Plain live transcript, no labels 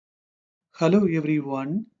Hello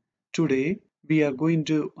everyone. Today we are going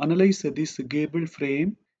to analyze this Gable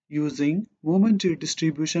frame using moment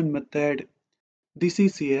distribution method. This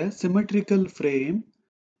is a symmetrical frame.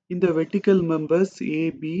 In the vertical members A,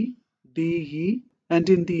 B, D, E and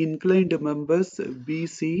in the inclined members B,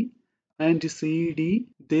 C and C, D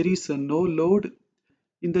there is no load.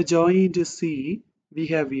 In the joint C we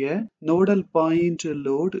have a nodal point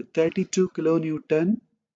load 32 kN.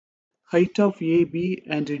 Height of AB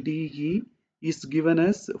and DE is given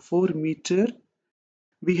as 4 meter.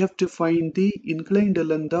 We have to find the inclined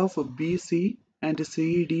length of BC and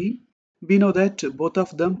CD. We know that both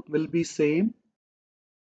of them will be same.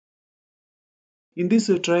 In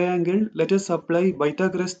this triangle, let us apply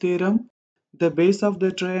Pythagoras theorem. The base of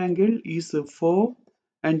the triangle is 4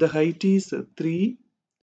 and the height is 3.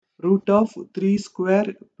 Root of 3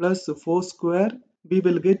 square plus 4 square, we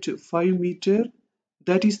will get 5 meter.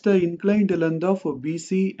 That is the inclined length of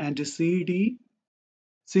BC and CD.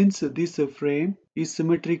 Since this frame is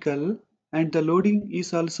symmetrical and the loading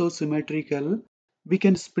is also symmetrical, we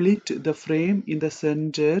can split the frame in the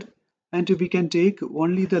center and we can take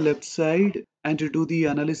only the left side and do the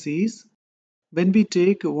analysis. When we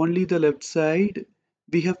take only the left side,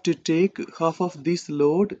 we have to take half of this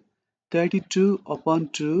load, 32 upon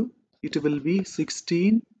 2, it will be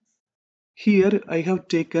 16. Here I have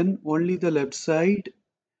taken only the left side.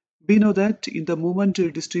 We know that in the moment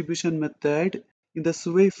distribution method, in the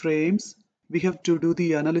sway frames, we have to do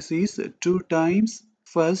the analysis 2 times.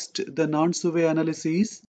 First, the non-sway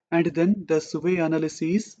analysis and then the sway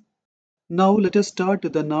analysis. Now let us start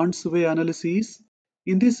the non-sway analysis.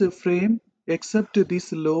 In this frame, except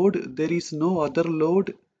this load, there is no other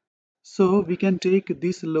load. So we can take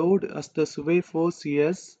this load as the sway force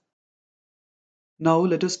S. Now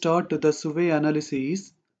let us start the sway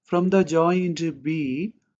analysis. From the joint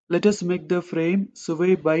B, let us make the frame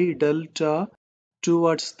sway by delta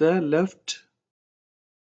towards the left.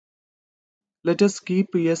 Let us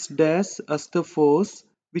keep S dash as the force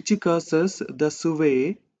which causes the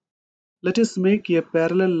sway. Let us make a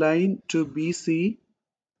parallel line to BC.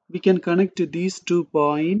 We can connect these 2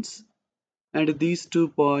 points and these 2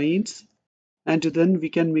 points and then we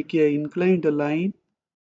can make an inclined line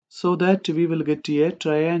so that we will get a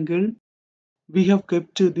triangle. We have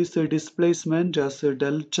kept this displacement as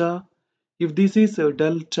delta. If this is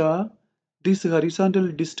delta, this horizontal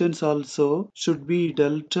distance also should be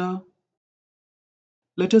delta.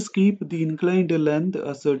 Let us keep the inclined length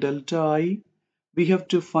as delta I. We have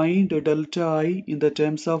to find delta I in the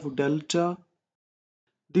terms of delta.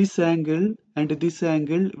 This angle and this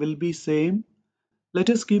angle will be same. Let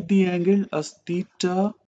us keep the angle as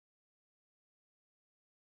theta.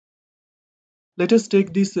 Let us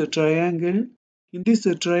take this triangle. In this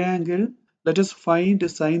triangle, let us find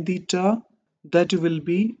sine theta. That will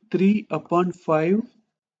be 3 upon 5.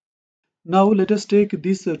 Now let us take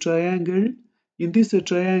this triangle. In this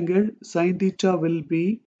triangle, sine theta will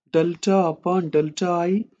be delta upon delta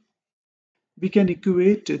I. We can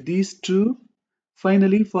equate these two.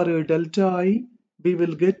 Finally, for delta I, we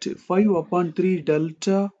will get 5 upon 3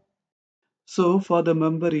 delta. So for the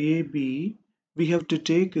member AB, we have to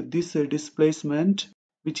take this displacement,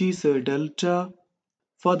 which is delta.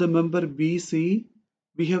 For the member BC,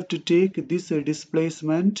 we have to take this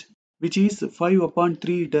displacement, which is 5 upon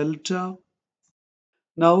 3 delta.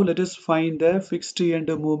 Now let us find the fixed end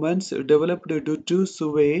moments developed due to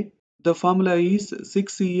sway. The formula is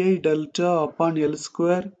 6EI delta upon L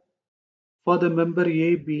square. For the member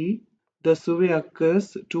AB, the sway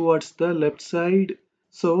occurs towards the left side,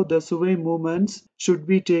 so the sway moments should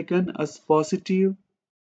be taken as positive.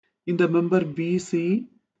 In the member BC,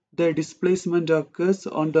 the displacement occurs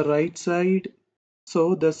on the right side,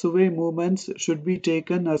 so the sway moments should be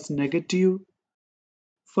taken as negative.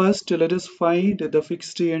 First, let us find the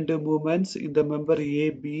fixed end moments in the member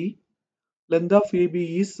AB. Length of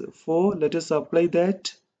AB is 4, let us apply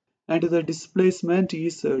that, and the displacement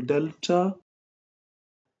is delta.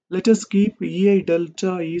 Let us keep EI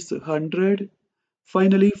delta is 100.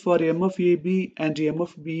 Finally, for M of AB and M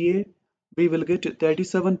of BA, we will get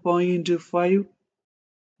 37.5.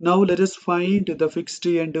 Now let us find the fixed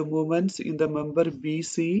end moments in the member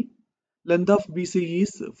BC. Length of BC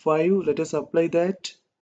is 5. Let us apply that.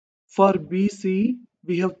 For BC,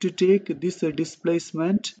 we have to take this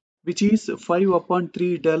displacement, which is 5 upon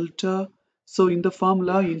 3 delta. So in the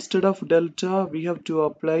formula, instead of delta, we have to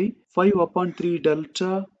apply 5 upon 3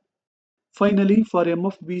 delta. Finally, for M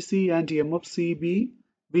of BC and M of CB,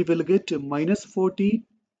 we will get minus 40.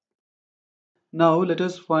 Now let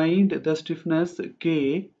us find the stiffness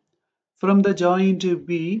K. From the joint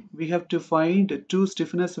B, we have to find two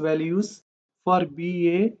stiffness values. for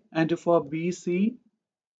BA and for BC,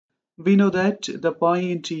 we know that the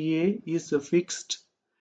point A is fixed.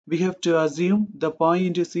 We have to assume the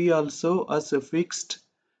point C also as fixed.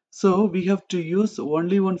 So we have to use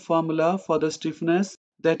only one formula for the stiffness,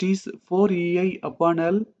 that is 4EI upon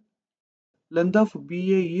L. Length of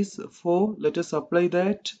BA is 4, let us apply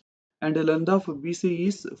that. And the length of BC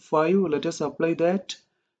is 5, let us apply that.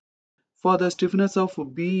 For the stiffness of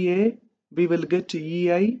BA, we will get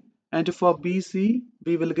EI, and for BC,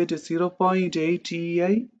 we will get 0.8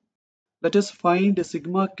 EI. Let us find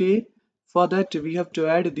sigma k. For that, we have to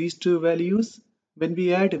add these two values. When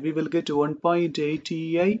we add, we will get 1.8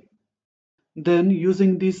 EI. Then,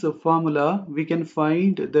 using this formula, we can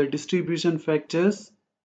find the distribution factors.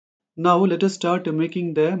 Now, let us start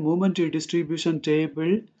making the moment distribution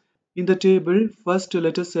table. In the table, first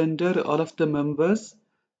let us enter all of the members,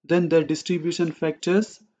 then the distribution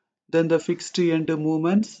factors, then the fixed end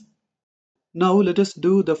moments. Now let us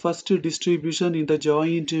do the first distribution in the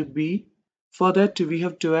joint B. For that we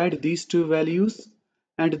have to add these two values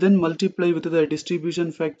and then multiply with the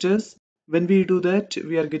distribution factors. When we do that,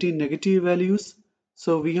 we are getting negative values,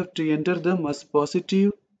 so we have to enter them as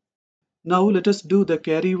positive. Now let us do the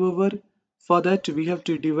carryover. For that we have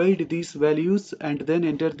to divide these values and then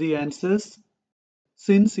enter the answers.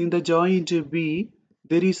 Since in the joint B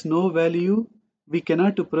there is no value, we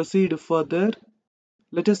cannot proceed further.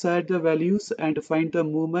 Let us add the values and find the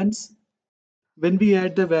moments. When we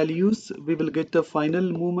add the values, we will get the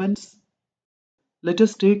final moments. Let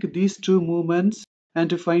us take these two moments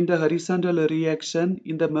and find the horizontal reaction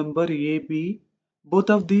in the member AB. Both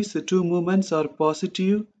of these two moments are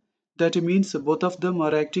positive. That means both of them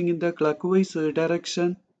are acting in the clockwise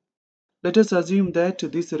direction. Let us assume that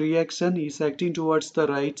this reaction is acting towards the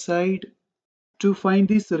right side. To find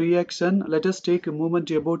this reaction, let us take a moment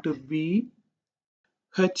about B.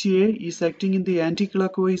 HA is acting in the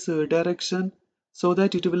anti-clockwise direction, so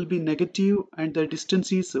that it will be negative and the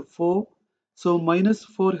distance is 4. So minus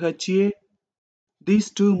 4 HA.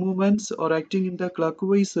 These two movements are acting in the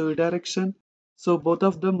clockwise direction, so both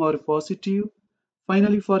of them are positive.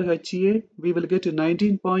 Finally, for HA, we will get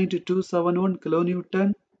 19.271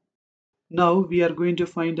 kilonewton. Now we are going to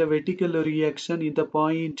find the vertical reaction in the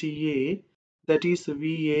point A, that is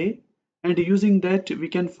VA, and using that we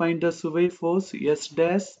can find the sway force S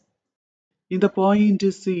dash. In the point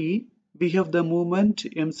C, we have the moment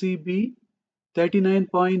MCB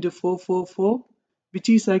 39.444, which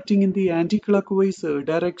is acting in the anti-clockwise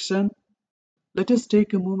direction. Let us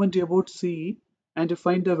take a moment about C and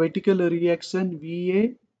find the vertical reaction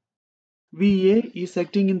VA. VA is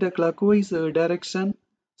acting in the clockwise direction,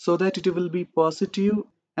 so that it will be positive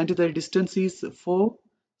and the distance is 4.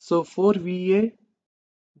 So for VA,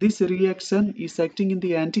 this reaction is acting in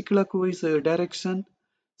the anti-clockwise direction,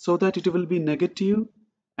 so that it will be negative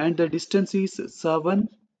and the distance is 7.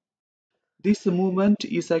 This movement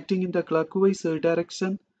is acting in the clockwise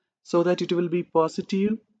direction, so that it will be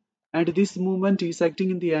positive, and this movement is acting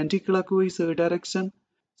in the anti-clockwise direction,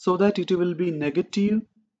 so that it will be negative.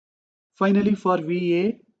 Finally, for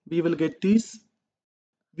VA, we will get this.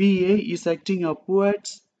 VA is acting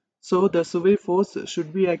upwards, so the sway force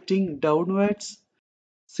should be acting downwards.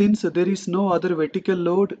 Since there is no other vertical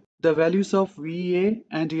load, the values of VA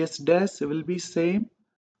and S dash will be same,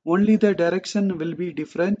 only the direction will be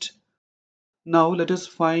different. Now let us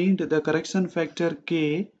find the correction factor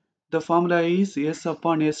K. The formula is S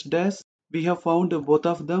upon S dash. We have found both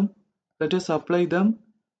of them. Let us apply them.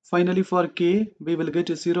 Finally for K, we will get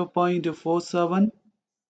 0.47.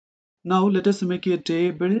 Now let us make a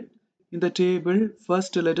table. In the table,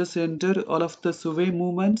 first let us enter all of the sway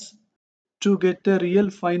movements. To get the real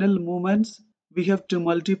final movements, we have to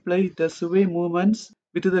multiply the sway movements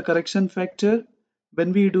with the correction factor.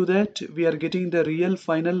 When we do that, we are getting the real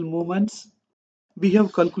final movements. We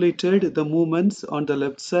have calculated the movements on the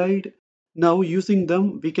left side. Now using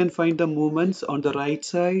them, we can find the movements on the right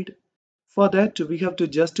side. For that, we have to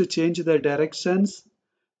just change the directions.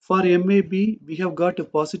 For MAB, we have got a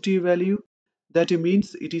positive value. That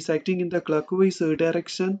means it is acting in the clockwise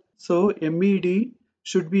direction. So MED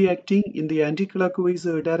should be acting in the anti-clockwise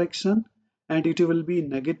direction and it will be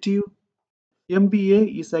negative.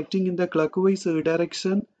 MBA is acting in the clockwise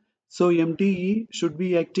direction. So MDE should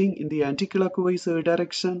be acting in the anti-clockwise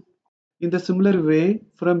direction. In the similar way,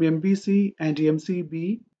 from MBC and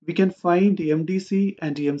MCB, we can find MDC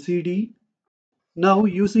and MCD. Now,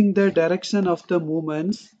 using the direction of the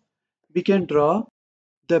movements, we can draw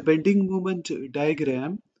the bending moment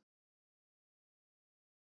diagram.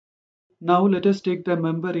 Now, let us take the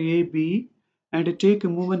member AB and take a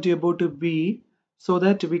movement about B. so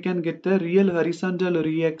that we can get the real horizontal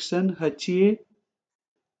reaction HA.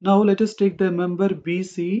 Now let us take the member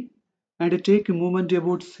BC and take moment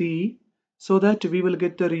about C so that we will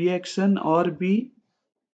get the reaction RB.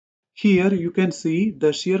 Here you can see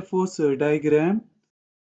the shear force diagram.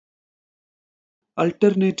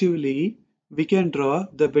 Alternatively, we can draw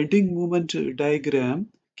the bending moment diagram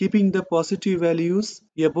keeping the positive values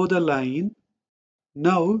above the line.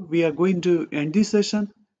 Now we are going to end this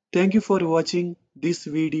session. Thank you for watching this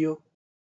video.